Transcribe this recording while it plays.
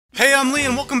Hey, I'm Lee,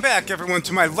 and welcome back, everyone,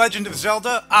 to my Legend of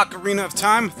Zelda Ocarina of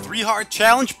Time 3-Heart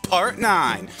Challenge Part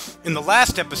 9. In the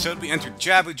last episode, we entered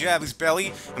Jabu Jabu's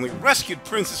belly, and we rescued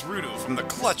Princess Ruto from the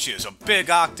clutches of Big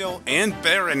Octo and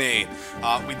Baronade.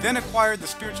 We then acquired the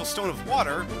Spiritual Stone of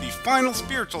Water, the final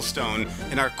Spiritual Stone,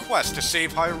 in our quest to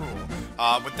save Hyrule.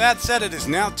 With that said, it is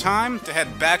now time to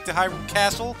head back to Hyrule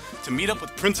Castle to meet up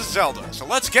with Princess Zelda, so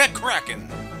let's get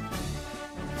cracking!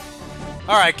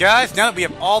 Alright guys, now that we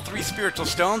have all 3 Spiritual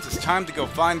Stones, it's time to go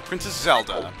find Princess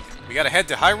Zelda. We gotta head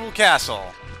to Hyrule Castle.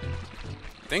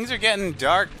 Things are getting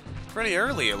dark pretty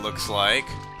early, it looks like.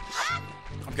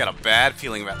 I've got a bad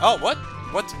feeling about... Oh, what?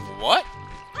 What?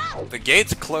 The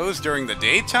gates close during the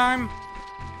daytime?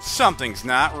 Something's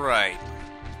not right.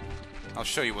 I'll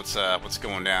show you what's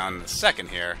going down in a second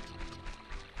here.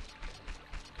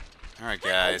 Alright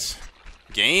guys.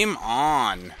 Game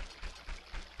on.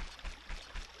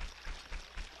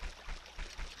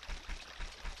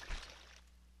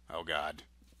 Oh god.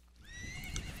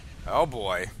 Oh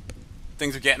boy.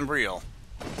 Things are getting real.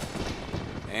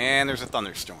 And there's a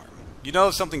thunderstorm. You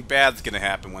know something bad's gonna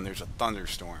happen when there's a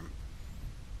thunderstorm.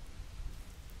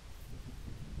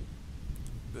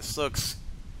 This looks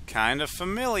kind of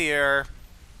familiar.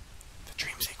 The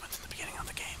dream sequence in the beginning of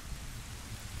the game.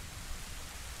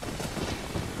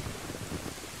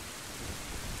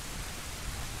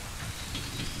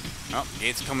 Oh,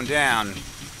 gate's coming down.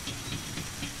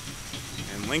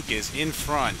 And Link is in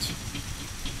front.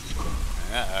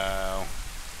 Uh-oh.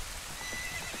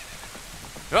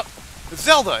 Oh, it's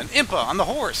Zelda and Impa on the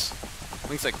horse.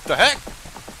 Link's like, the heck?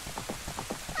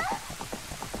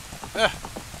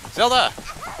 Zelda!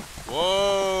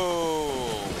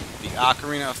 Whoa! The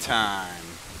Ocarina of Time.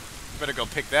 Better go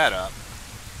pick that up.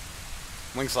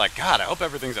 Link's like, God, I hope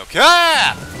everything's okay.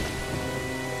 Ah!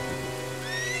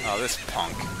 Oh, this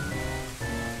punk.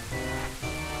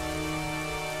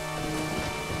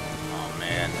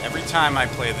 Every time I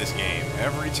play this game,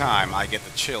 every time I get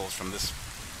the chills from this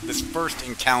first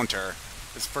encounter,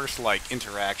 this first, like,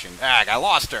 interaction. Ah, I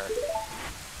lost her!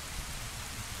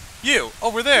 You,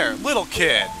 over there, little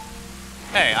kid!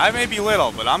 Hey, I may be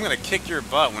little, but I'm gonna kick your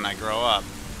butt when I grow up.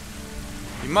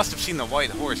 You must have seen the white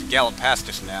horse gallop past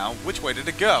us now. Which way did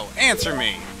it go? Answer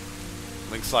me!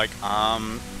 Link's like,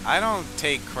 I don't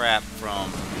take crap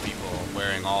from people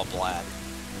wearing all black.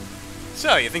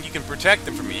 So, you think you can protect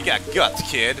them from me? You got guts,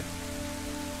 kid.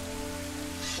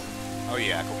 Oh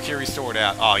yeah, Kokiri's sword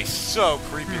out. Oh, he's so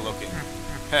creepy looking.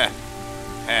 Heh.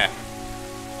 Heh.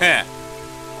 Heh.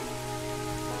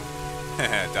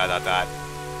 Dot.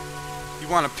 You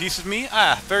want a piece of me?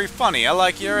 Ah, very funny. I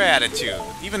like your attitude.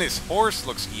 Even his horse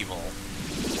looks evil.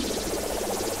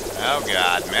 Oh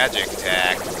god, magic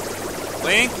attack.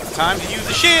 Link, time to use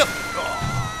the shield!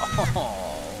 Oh.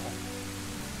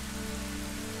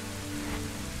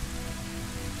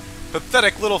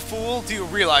 Pathetic little fool, do you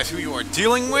realize who you are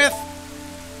dealing with?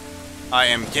 I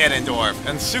am Ganondorf,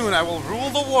 and soon I will rule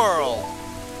the world!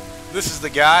 This is the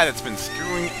guy that's been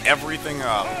screwing everything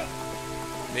up.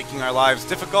 Making our lives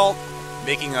difficult,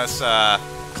 making us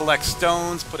collect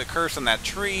stones, put a curse on that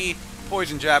tree,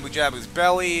 poison Jabu Jabu's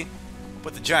belly,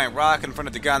 put the giant rock in front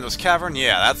of Dagando's cavern.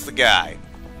 Yeah, that's the guy.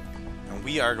 And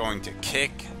we are going to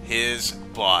kick his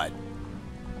butt.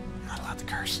 I'm not allowed to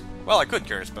curse. Well, I could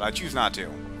curse, but I choose not to.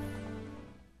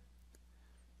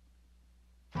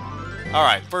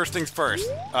 Alright, first things first.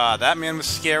 That man was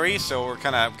scary, so we're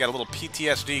got a little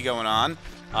PTSD going on.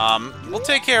 We'll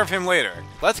take care of him later.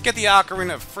 Let's get the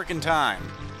Ocarina of Frickin' Time.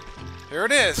 Here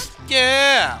it is!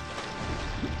 Yeah!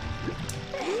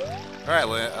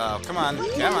 Alright, come on,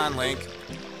 Link.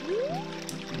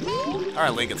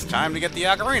 Alright, Link, it's time to get the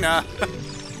Ocarina!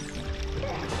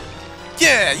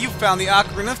 Yeah! You found the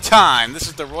Ocarina of Time! This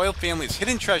is the royal family's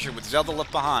hidden treasure with Zelda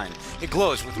left behind. It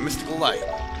glows with mystical light.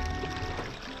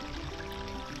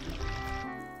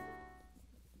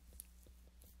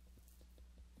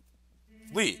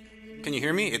 Lee, can you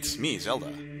hear me? It's me, Zelda.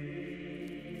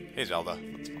 Hey, Zelda.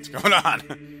 What's going on?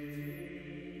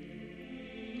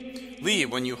 Lee,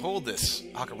 when you hold this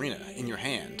ocarina in your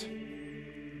hand...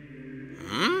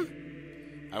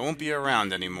 I won't be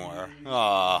around anymore.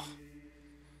 I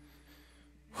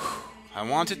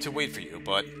wanted to wait for you,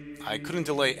 but I couldn't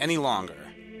delay any longer.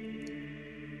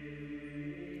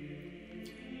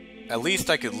 At least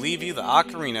I could leave you the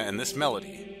ocarina and this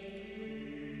melody.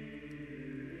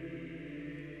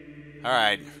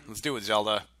 Alright, let's do it,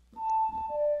 Zelda.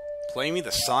 Play me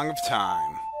the Song of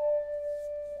Time.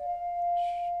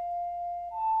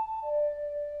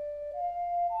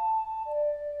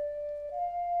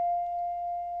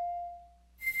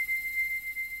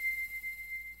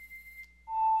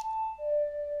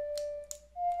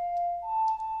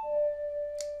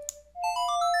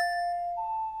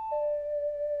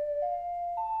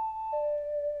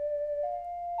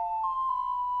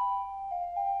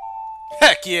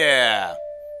 Heck yeah!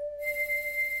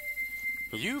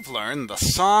 You've learned the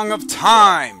Song of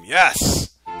Time!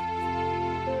 Yes!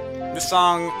 This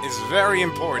song is very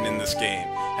important in this game,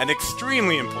 and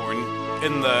extremely important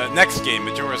in the next game,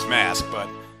 Majora's Mask, but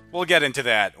we'll get into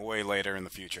that way later in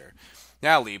the future.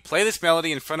 Now, Lee, play this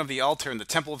melody in front of the altar in the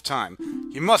Temple of Time.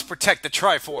 You must protect the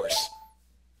Triforce!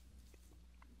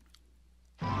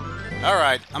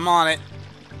 Alright, I'm on it.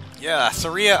 Yeah,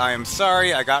 Saria, I am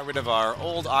sorry I got rid of our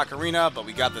old Ocarina, but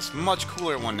we got this much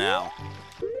cooler one now.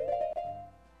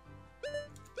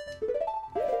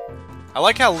 I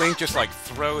like how Link just, like,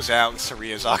 throws out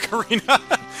Saria's Ocarina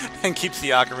and keeps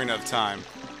the Ocarina of Time.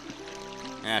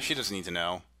 Yeah, she doesn't need to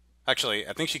know. Actually,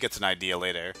 I think she gets an idea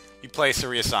later. You play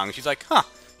Saria's song, and she's like, huh,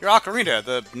 your Ocarina,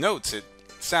 the notes, it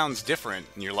sounds different.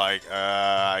 And you're like,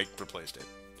 I replaced it.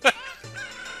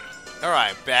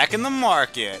 Alright, back in the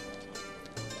market.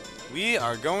 We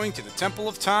are going to the Temple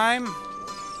of Time.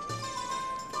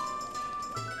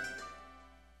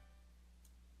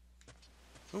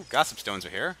 Ooh, gossip stones are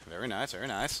here. Very nice, very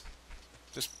nice.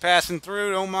 Just passing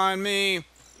through, don't mind me.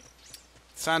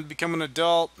 It's time to become an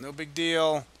adult, no big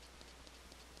deal.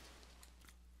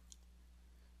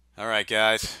 Alright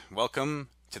guys, welcome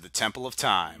to the Temple of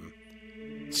Time.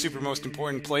 Super most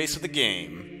important place of the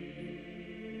game.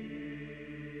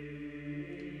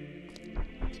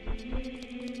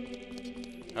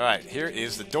 Alright, here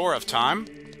is the Door of Time.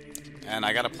 And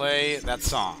I gotta play that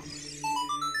song.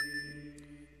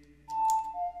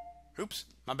 Oops,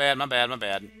 my bad, my bad, my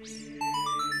bad.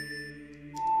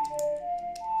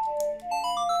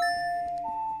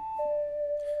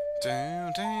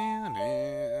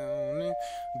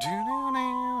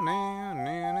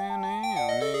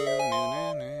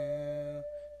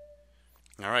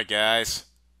 Alright guys,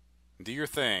 do your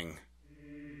thing.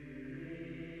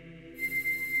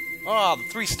 Oh, the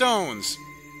 3 stones!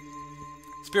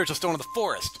 Spiritual Stone of the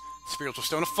Forest, Spiritual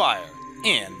Stone of Fire,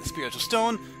 and the Spiritual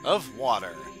Stone of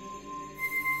Water.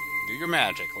 Do your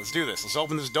magic. Let's do this. Let's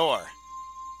open this door.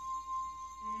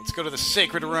 Let's go to the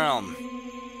Sacred Realm.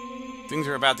 Things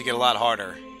are about to get a lot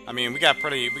harder. I mean, we got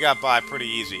by pretty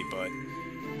easy, but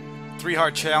 3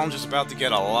 hard challenge is about to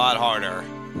get a lot harder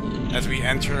as we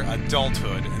enter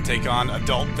adulthood and take on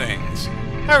adult things.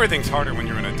 Everything's harder when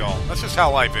you're an adult. That's just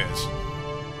how life is.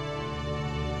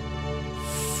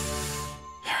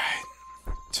 Alright.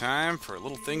 Time for a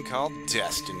little thing called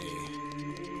Destiny.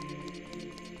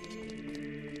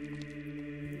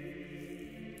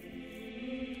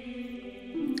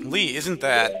 Lee, isn't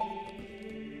that...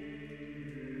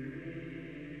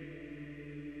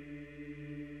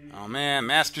 Oh man,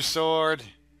 Master Sword.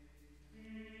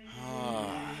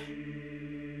 Oh.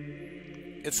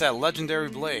 It's that legendary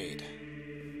blade.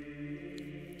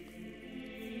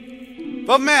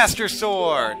 The Master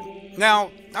Sword!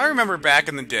 Now, I remember back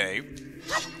in the day,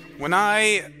 when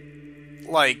I,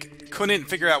 like, couldn't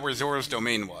figure out where Zora's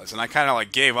Domain was, and I kind of,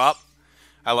 like, gave up.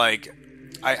 I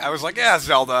was like, yeah,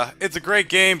 Zelda, it's a great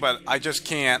game, but I just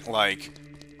can't, like,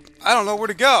 I don't know where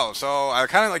to go. So I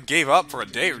kind of, like, gave up for a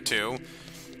day or two.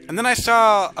 And then I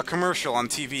saw a commercial on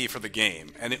TV for the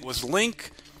game, and it was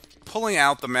Link pulling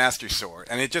out the Master Sword,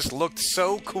 and it just looked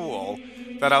so cool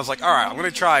that I was like, alright, I'm going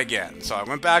to try again. So I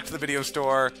went back to the video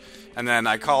store, and then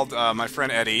I called my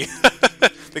friend Eddie,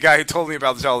 the guy who told me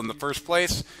about Zelda in the first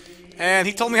place, and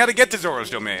he told me how to get to Zora's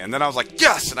Domain. And then I was like,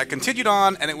 yes! And I continued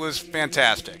on, and it was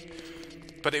fantastic.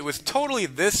 But it was totally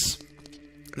this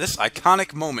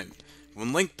iconic moment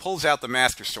when Link pulls out the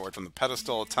Master Sword from the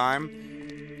pedestal of time.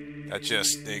 That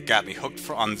just, it got me hooked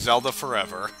on Zelda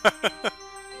forever.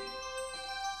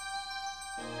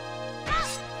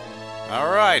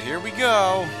 Alright, here we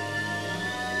go.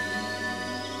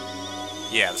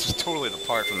 Yeah, this is totally the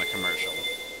part from the commercial.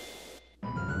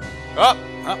 Oh,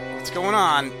 what's going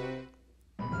on?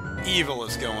 Evil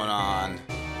is going on.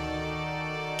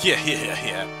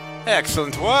 Yeah.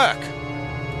 Excellent work!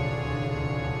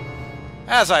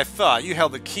 As I thought, you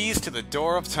held the keys to the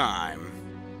Door of Time.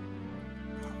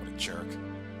 Oh, what a jerk.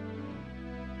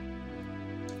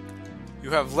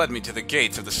 You have led me to the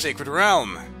gates of the Sacred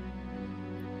Realm.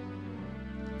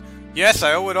 Yes,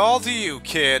 I owe it all to you,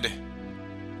 kid.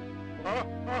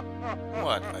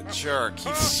 What a jerk.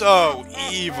 He's so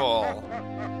evil.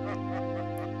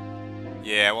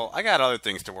 Yeah, well, I got other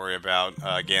things to worry about,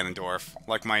 Ganondorf.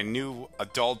 Like my new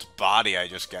adult body I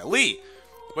just got. Lee!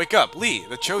 Wake up, Lee,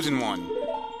 the Chosen One.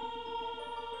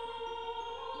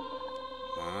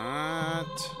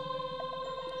 What?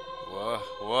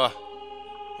 Whoa,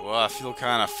 I feel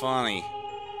kind of funny.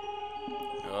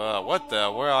 What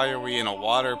the? Where are we in a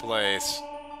water place?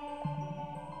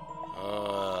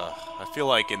 I feel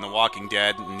like in The Walking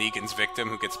Dead, Negan's victim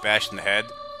who gets bashed in the head.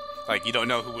 Like, you don't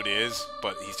know who it is,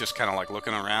 but he's just kind of, like,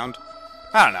 looking around.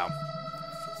 I don't know.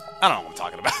 I don't know what I'm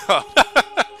talking about.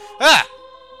 Ah!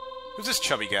 Who's this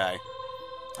chubby guy?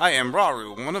 I am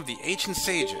Raru, one of the ancient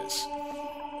sages.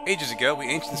 Ages ago, we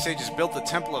ancient sages built the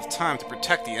Temple of Time to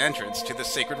protect the entrance to the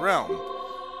sacred realm.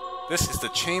 This is the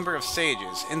Chamber of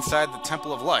Sages, inside the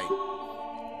Temple of Light.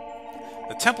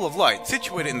 The Temple of Light,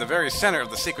 situated in the very center of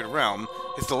the sacred realm,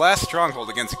 is the last stronghold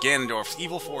against Ganondorf's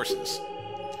evil forces.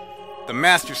 The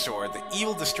Master Sword, the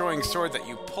evil-destroying sword that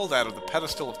you pulled out of the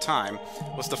pedestal of time,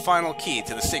 was the final key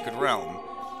to the sacred realm.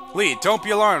 Lee, don't be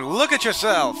alarmed. Look at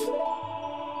yourself!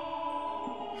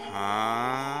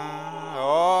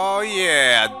 Oh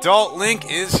yeah, Adult Link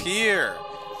is here!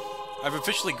 I've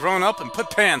officially grown up and put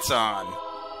pants on.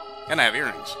 And I have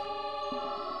earrings.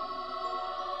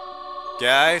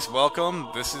 Guys, welcome.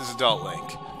 This is Adult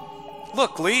Link.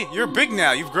 Look, Lee, you're big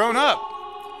now. You've grown up.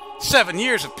 7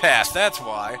 years have passed, that's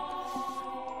why.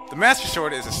 The Master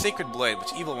Sword is a sacred blade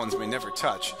which evil ones may never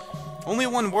touch. Only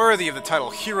one worthy of the title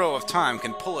Hero of Time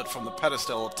can pull it from the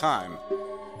pedestal of time.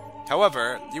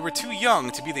 However, you were too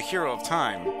young to be the Hero of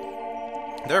Time.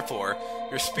 Therefore,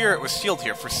 your spirit was sealed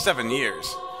here for 7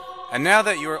 years. And now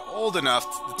that you are old enough,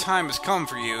 the time has come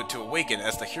for you to awaken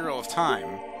as the Hero of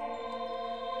Time.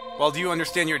 Well, do you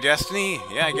understand your destiny?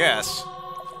 Yeah, I guess.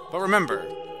 But remember,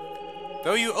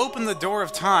 though you opened the door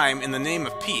of time in the name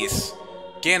of peace,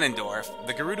 Ganondorf,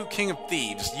 the Gerudo King of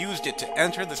Thieves, used it to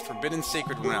enter this forbidden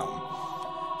sacred realm.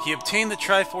 He obtained the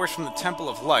Triforce from the Temple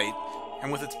of Light,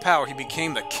 and with its power he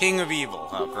became the King of Evil.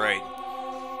 Oh, great.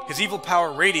 His evil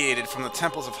power radiated from the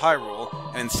temples of Hyrule,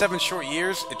 and in 7 short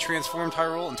years, it transformed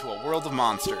Hyrule into a world of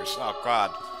monsters. Oh,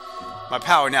 God. My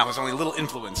power now has only little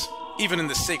influence, even in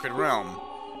this sacred realm.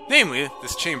 Namely,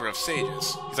 this Chamber of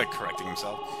Sages. He's, like, correcting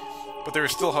himself. But there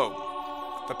is still hope.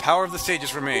 The power of the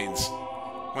sages remains.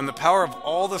 When the power of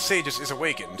all the sages is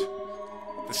awakened,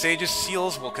 the sages'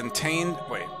 seals will contain...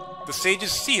 Wait. The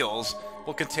sages' seals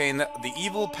will contain the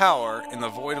evil power in the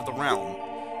void of the realm.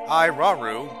 I,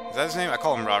 Raru, is that his name? I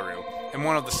call him Raru, am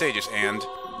one of the sages, and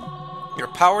your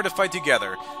power to fight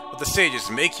together with the sages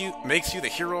makes you the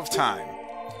Hero of Time.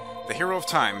 The Hero of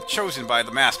Time, chosen by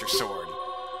the Master Sword.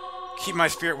 Keep my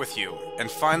spirit with you, and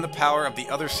find the power of the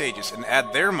other sages, and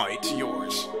add their might to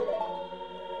yours.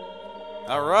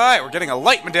 Alright, we're getting a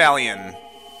light medallion!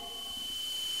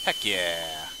 Heck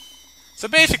yeah! So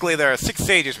basically there are 6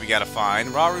 sages we gotta find,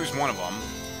 Raru's one of them,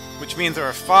 which means there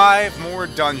are 5 more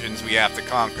dungeons we have to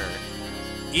conquer.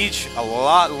 Each a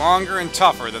lot longer and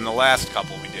tougher than the last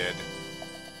couple we did.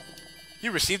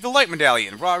 You received the light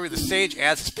medallion. Raru the sage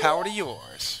adds his power to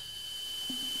yours.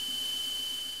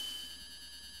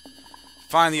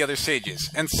 Find the other sages,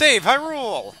 and save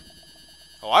Hyrule!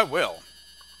 Oh, I will.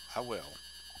 I will.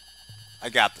 I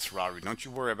got this, Raru. Don't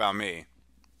you worry about me.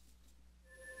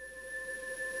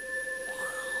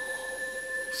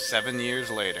 7 years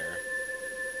later.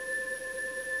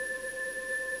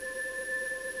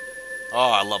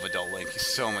 Oh, I love Adult Link. He's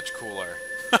so much cooler.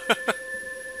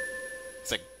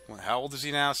 It's like, how old is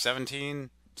he now? 17?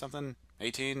 Something?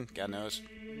 18? God knows.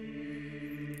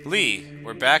 Lee,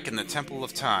 we're back in the Temple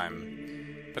of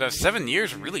Time. But have 7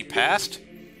 years really passed?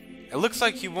 It looks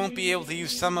like you won't be able to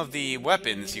use some of the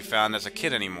weapons you found as a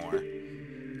kid anymore.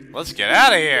 Let's get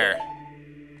out of here!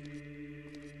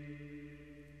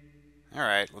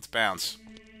 Alright, let's bounce.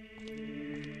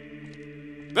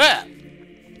 That!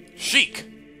 Chic!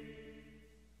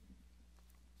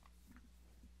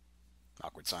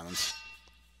 Awkward silence.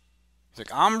 He's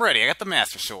like, I'm ready, I got the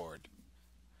Master Sword.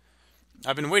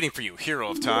 I've been waiting for you, Hero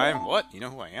of Time. What? You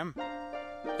know who I am?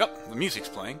 Yep, the music's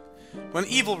playing. When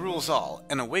evil rules all,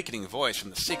 an awakening voice from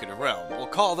the sacred realm will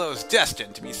call those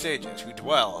destined to be sages who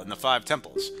dwell in the 5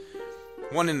 temples.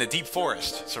 One in the deep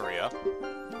forest, Saria.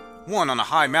 One on a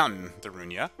high mountain,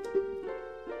 Darunia.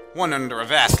 One under a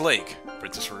vast lake,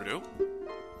 Princess Rudu.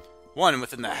 One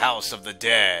within the House of the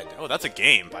Dead. Oh, that's a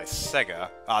game by Sega.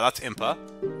 Ah, that's Impa.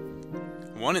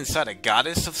 One inside a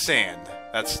goddess of sand.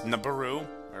 That's Nabaru.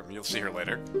 Or you'll see her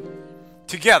later.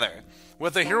 Together,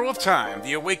 with the Hero of Time,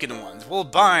 the Awakened Ones will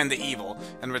bind the evil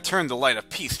and return the light of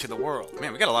peace to the world.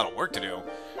 Man, we got a lot of work to do.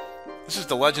 This is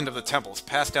the legend of the temples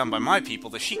passed down by my people,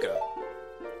 the Sheikah.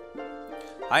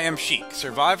 I am Sheik,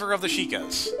 survivor of the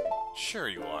Sheikahs. Sure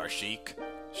you are, Sheik.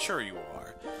 Sure you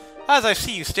are. As I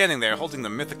see you standing there holding the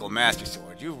mythical Master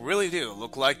Sword, you really do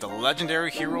look like the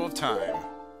legendary Hero of Time.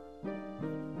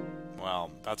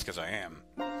 Well, that's because I am.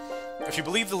 If you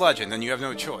believe the legend, then you have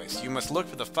no choice. You must look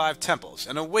for the 5 temples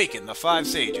and awaken the 5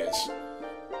 sages.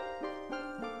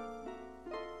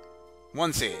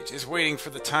 One sage is waiting for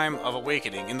the time of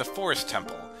awakening in the Forest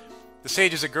Temple. The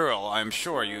sage is a girl, I'm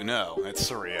sure you know. It's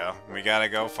Saria. We gotta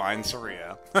go find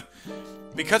Saria.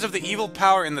 Because of the evil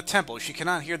power in the temple, she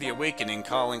cannot hear the awakening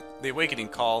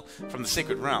call from the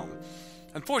sacred realm.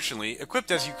 Unfortunately,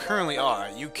 equipped as you currently are,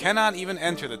 you cannot even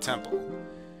enter the temple.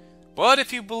 But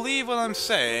if you believe what I'm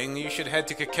saying, you should head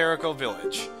to Kakariko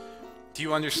Village. Do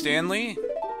you understand, Lee?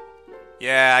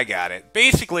 Yeah, I got it.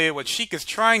 Basically, what Sheik is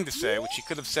trying to say, which she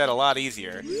could have said a lot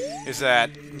easier, is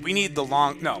that we need the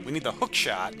hook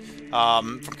shot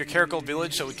from Kakariko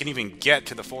Village so we can even get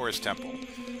to the Forest Temple.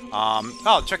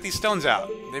 Oh, check these stones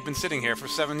out. They've been sitting here for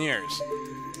 7 years.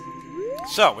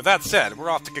 So, with that said, we're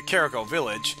off to Kakariko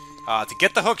Village to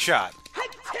get the hook shot.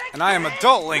 And I am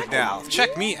Adult Link now.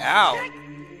 Check me out.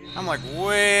 I'm like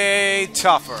way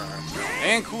tougher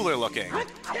and cooler looking.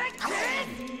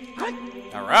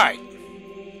 Alright.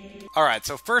 Alright,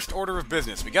 so first order of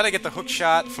business. We gotta get the hook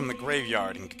shot from the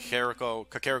graveyard in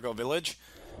Kakariko Village.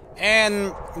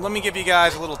 And let me give you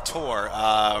guys a little tour.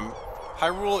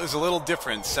 Hyrule is a little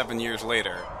different 7 years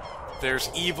later. There's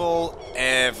evil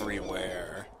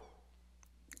everywhere.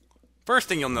 First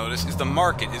thing you'll notice is the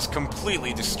market is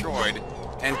completely destroyed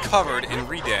and covered in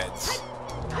redeads.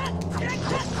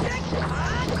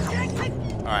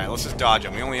 Alright, let's just dodge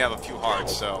them. We only have a few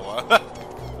hearts, so...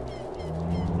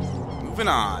 Moving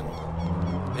on.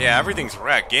 Yeah, everything's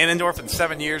wrecked. Ganondorf in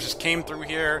 7 years just came through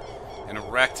here and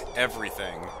wrecked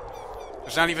everything.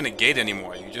 There's not even a gate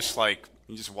anymore. You just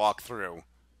walk through.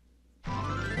 Look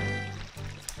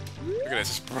at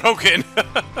this, it's broken.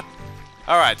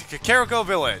 Alright, to Kakariko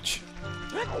Village.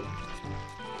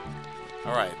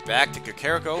 Alright, back to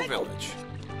Kakariko Village.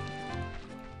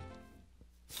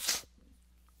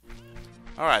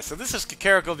 Alright, so this is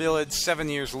Kakariko Village 7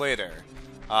 years later.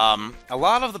 A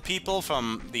lot of the people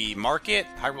from the market,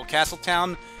 Hyrule Castle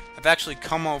Town, have actually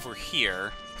come over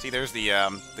here. See, there's the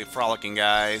frolicking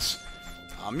guys.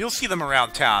 You'll see them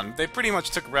around town. They pretty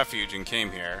much took refuge and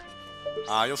came here.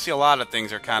 You'll see a lot of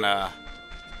things are kind of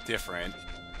different.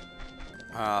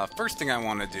 First thing I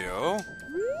want to do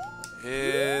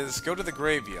is go to the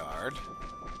graveyard.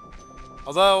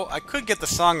 Although, I could get the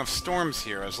Song of Storms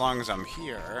here as long as I'm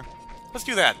here. Let's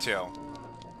do that, too.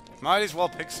 Might as well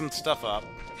pick some stuff up.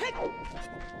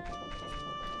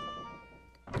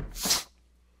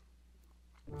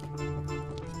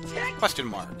 Question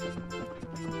mark.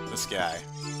 This guy.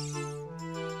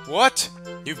 What?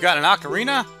 You've got an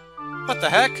ocarina? What the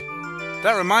heck?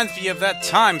 That reminds me of that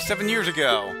time 7 years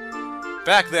ago.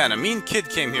 Back then, a mean kid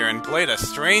came here and played a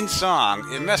strange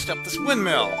song. It messed up this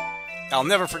windmill. I'll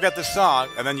never forget this song.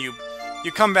 And then you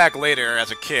come back later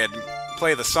as a kid,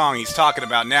 play the song he's talking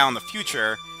about now in the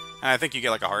future, and I think you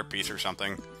get like a heart piece or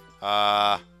something.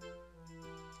 Got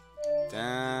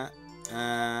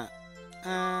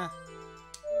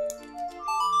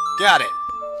it.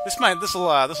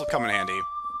 This'll come in handy.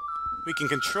 We can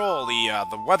control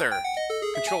the weather,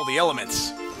 control the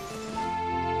elements.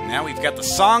 Now we've got the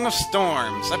Song of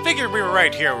Storms. I figured we were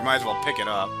right here. We might as well pick it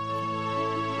up.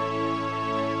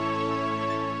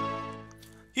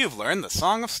 You've learned the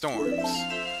Song of Storms.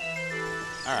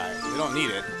 Alright, we don't need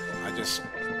it. I just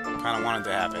kind of wanted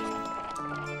to have it.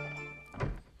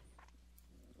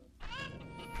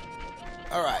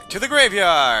 Alright, to the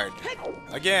graveyard!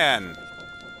 Again.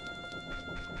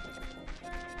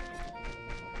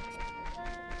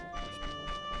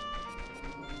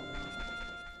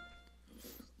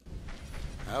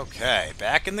 Okay,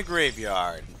 back in the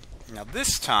graveyard. Now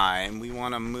this time, we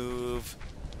want to move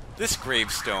this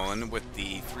gravestone with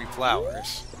the 3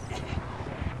 flowers.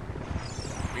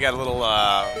 We got a little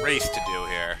race to do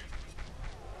here.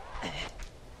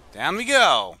 Down we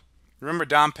go! Remember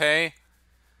Dompe?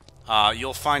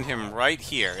 You'll find him right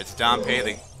here. It's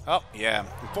Dompe. Oh, yeah.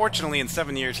 Unfortunately, in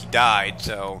 7 years, he died,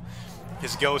 so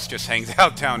his ghost just hangs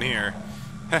out down here.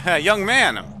 Young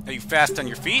man, are you fast on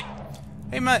your feet?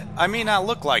 Hey, I may not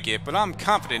look like it, but I'm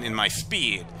confident in my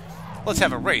speed. Let's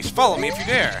have a race. Follow me if you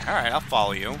dare. Alright, I'll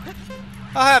follow you.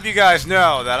 I'll have you guys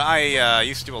know that I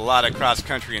used to do a lot of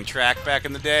cross-country and track back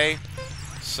in the day,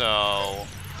 so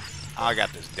I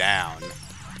got this down.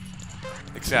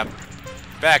 Except,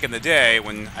 back in the day,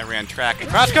 when I ran track and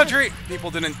cross-country,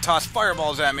 people didn't toss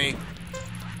fireballs at me.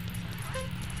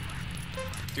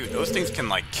 Dude, those things can,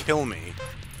 like, kill me.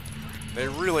 They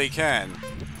really can.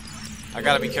 I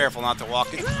gotta be careful not to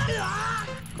walk in.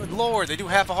 Good lord, they do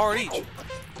half a heart each.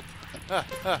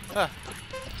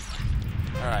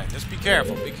 Alright, just be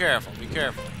careful, be careful, be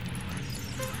careful.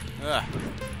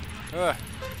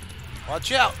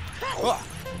 Watch out!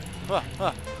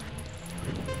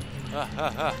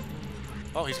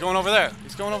 Oh, he's going over there.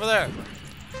 He's going over there.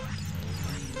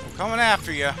 I'm coming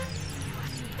after you.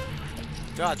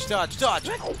 Dodge, dodge, dodge!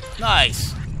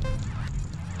 Nice!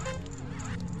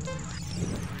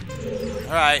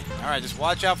 Alright, alright, just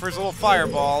watch out for his little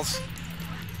fireballs.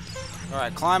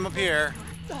 Alright, climb up here.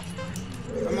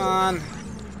 Come on.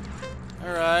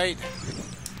 Alright.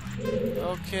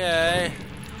 Okay.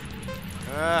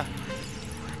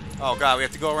 Oh god, we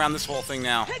have to go around this whole thing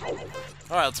now.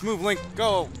 Alright, let's move, Link.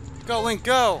 Go! Go, Link,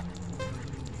 go!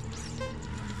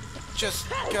 Just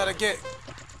gotta get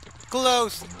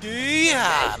close.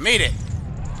 Yeah! Made it!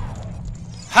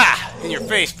 Ha! In your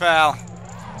face, pal.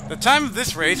 The time of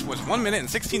this race was 1 minute and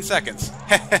 16 seconds.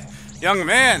 Young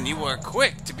man, you were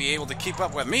quick to be able to keep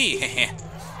up with me.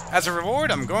 As a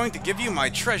reward, I'm going to give you my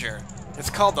treasure. It's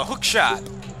called the hook shot.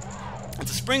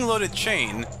 It's a spring-loaded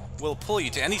chain. Will pull you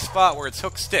to any spot where its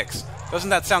hook sticks. Doesn't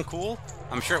that sound cool?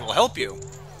 I'm sure it will help you.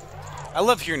 I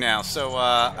live here now, so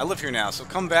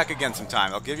come back again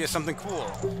sometime. I'll give you something cool.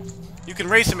 You can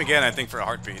race him again, I think, for a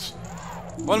heart piece.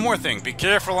 One more thing, be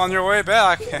careful on your way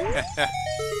back.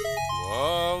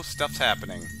 Whoa, stuff's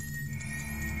happening.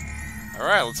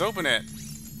 Alright, let's open it.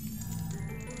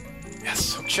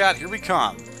 Yes, hookshot, here we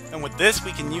come. And with this,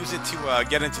 we can use it to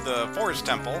get into the forest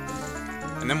temple.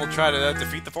 And then we'll try to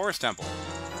defeat the forest temple.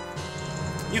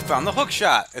 You found the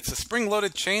hookshot. It's a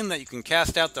spring-loaded chain that you can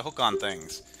cast out to hook on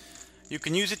things. You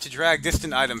can use it to drag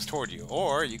distant items toward you,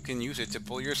 or you can use it to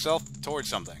pull yourself towards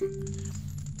something.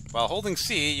 While holding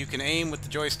C, you can aim with the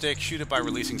joystick, shoot it by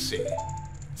releasing C.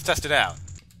 Let's test it out.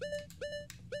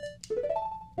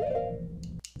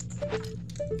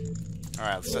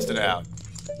 Alright, let's test it out.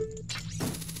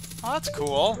 Oh, that's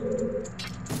cool.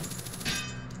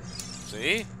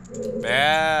 See?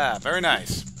 Yeah, very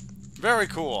nice. Very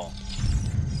cool.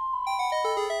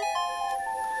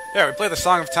 Yeah, we play the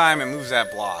Song of Time and moves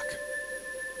that block.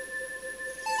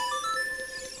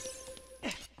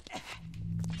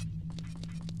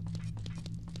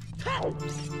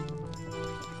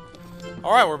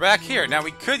 Alright, we're back here. Now,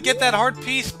 we could get that heart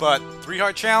piece, but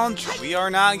 3-heart challenge, we are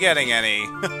not getting any.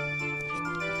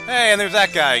 Hey, and there's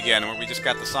that guy again, where we just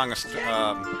got the Song of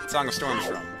Storms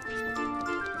from.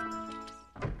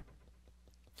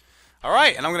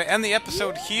 Alright, and I'm going to end the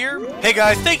episode here. Hey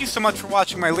guys, thank you so much for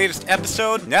watching my latest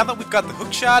episode. Now that we've got the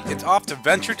hookshot, it's off to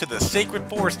venture to the Sacred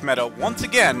Forest Meadow once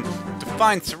again to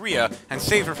find Saria and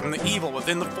save her from the evil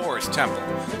within the Forest Temple.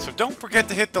 So don't forget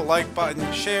to hit the like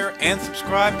button, share, and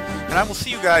subscribe, and I will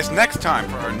see you guys next time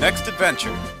for our next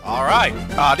adventure. Alright,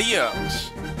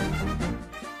 adios!